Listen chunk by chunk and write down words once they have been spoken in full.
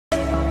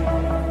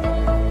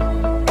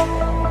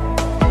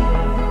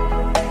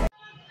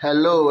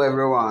Hello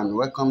everyone,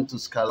 welcome to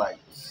Skylight,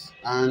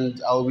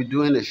 and I'll be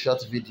doing a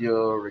short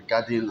video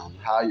regarding on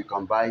how you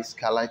can buy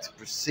Skylight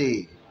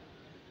presale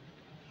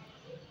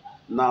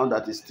now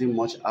that it's still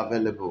much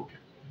available.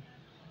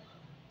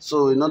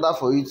 So in order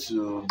for you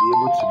to be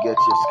able to get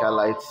your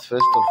Skylight,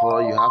 first of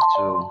all you have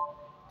to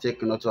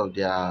take note of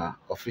their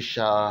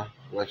official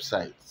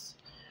website,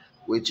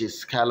 which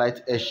is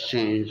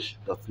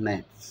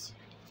skylightexchange.net.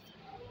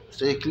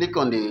 So you click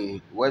on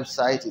the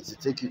website, it will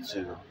take you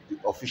to the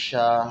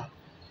official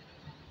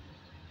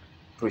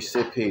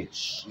presale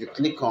page. You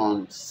click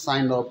on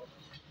sign up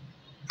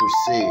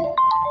presale.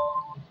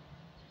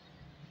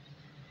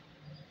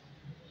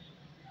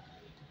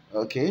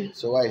 Okay,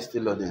 so why is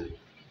still loading?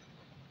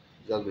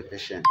 Just be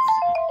patient.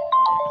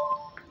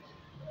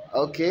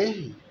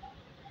 Okay,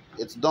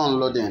 it's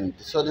done loading.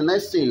 So the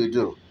next thing you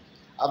do,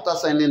 after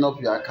signing up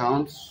your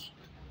account,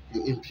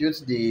 you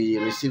input the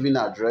receiving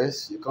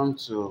address. You come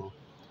to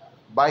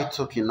buy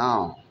token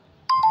now.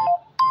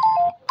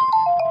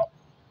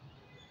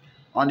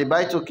 On the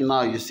buy token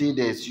now, you see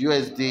there's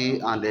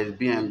USD and there's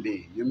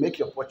BNB. You make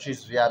your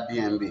purchase via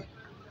BNB,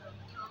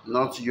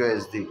 not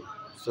USD.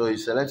 So you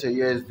select your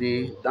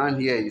USD. Down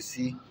here you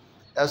see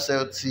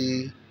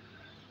SLT.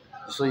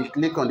 So you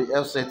click on the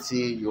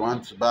FCT you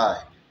want to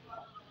buy.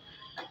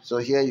 So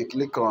here you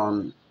click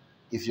on,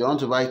 if you want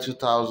to buy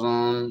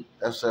 2000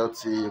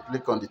 FCT, you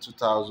click on the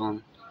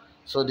 2000.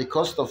 So the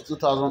cost of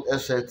 2000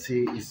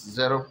 FCT is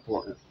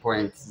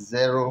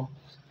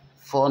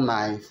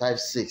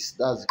 0.04956.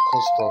 That's the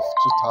cost of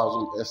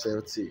 2000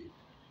 FCT.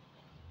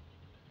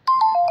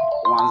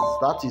 Once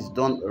that is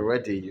done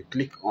already, you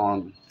click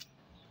on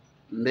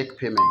make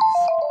payments.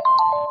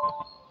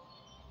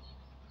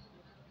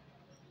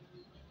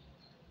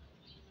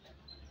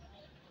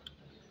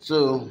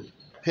 So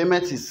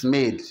payment is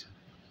made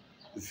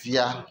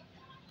via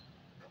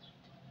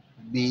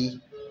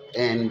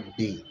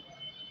BNB,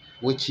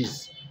 which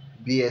is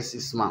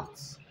BSC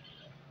Smart.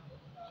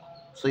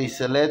 So you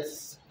select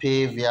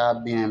pay via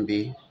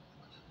BNB.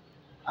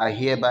 I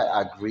hereby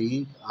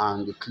agree,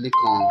 and you click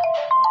on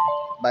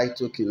buy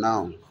token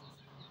now.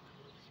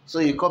 So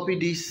you copy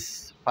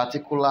this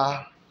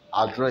particular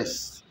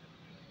address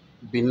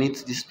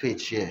beneath this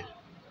page here.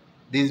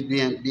 This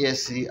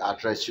BSC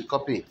address, you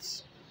copy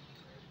it.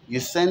 You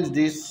send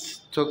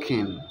this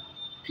token,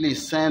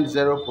 please send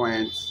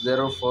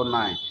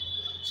 0.049.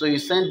 So you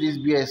send this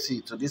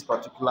BSC to this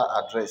particular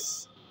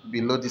address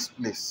below this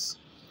place.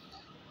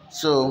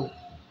 So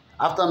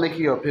after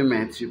making your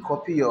payment, you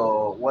copy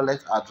your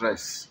wallet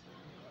address.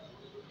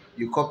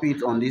 You copy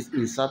it on this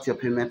insert your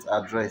payment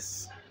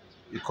address.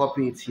 You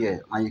copy it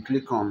here and you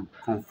click on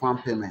confirm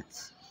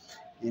payment.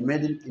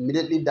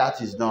 Immediately that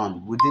is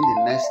done, within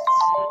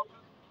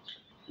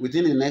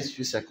the next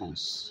few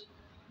seconds,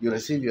 you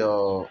receive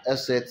your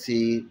SAT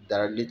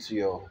directly to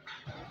your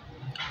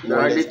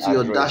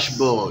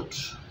dashboard.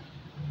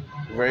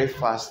 Very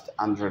fast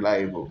and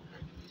reliable.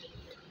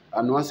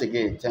 And once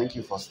again, thank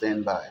you for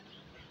staying by.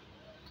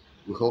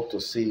 We hope to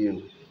see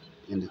you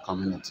in the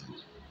community.